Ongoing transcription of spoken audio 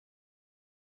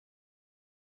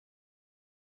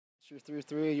You're through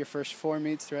three of your first four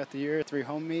meets throughout the year, three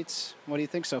home meets. What do you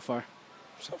think so far?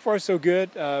 So far, so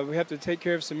good. We have to take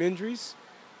care of some injuries,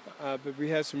 but we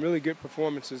had some really good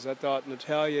performances. I thought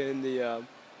Natalia in the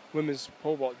women's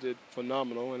pole vault did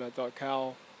phenomenal, and I thought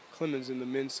Kyle Clemens in the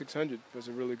men's 600 was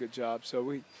a really good job. So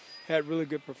we had really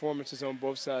good performances on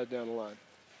both sides down the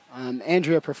line.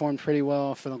 Andrea performed pretty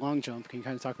well for the long jump. Can you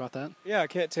kind of talk about that? Yeah, I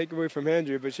can't take away from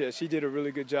Andrea, but yeah, she did a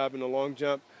really good job in the long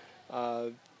jump.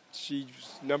 She's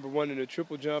 #1 in the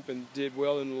triple jump and did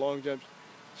well in the long jump.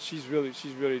 She's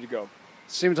ready to go.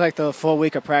 Seems like the full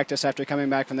week of practice after coming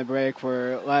back from the break,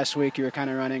 where last week you were kind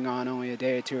of running on only a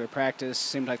day or two of practice.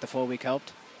 Seemed like the full week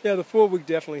helped. Yeah, the full week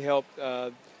definitely helped.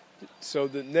 So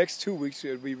the next 2 weeks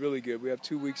will be really good. We have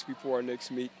 2 weeks before our next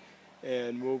meet,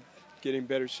 and we'll get in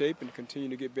better shape and continue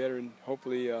to get better, and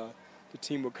hopefully the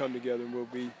team will come together and we'll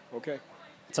be okay.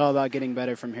 It's all about getting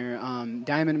better from here.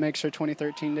 Diamond makes her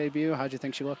 2013 debut. How'd you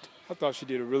think she looked? I thought she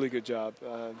did a really good job.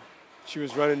 She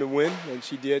was running to win, and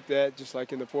she did that just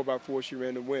like in the 4x4 she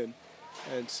ran to win.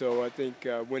 And so I think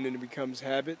winning becomes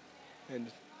habit, and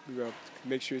we're going to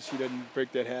make sure she doesn't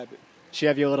break that habit. She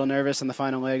have you a little nervous in the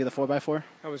final leg of the 4x4?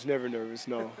 I was never nervous,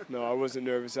 no, I wasn't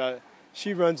nervous.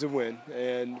 She runs to win,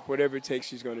 and whatever it takes,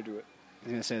 she's going to do it. I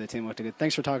was going to say the team looked good.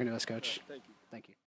 Thanks for talking to us, Coach. Thank you. Thank you.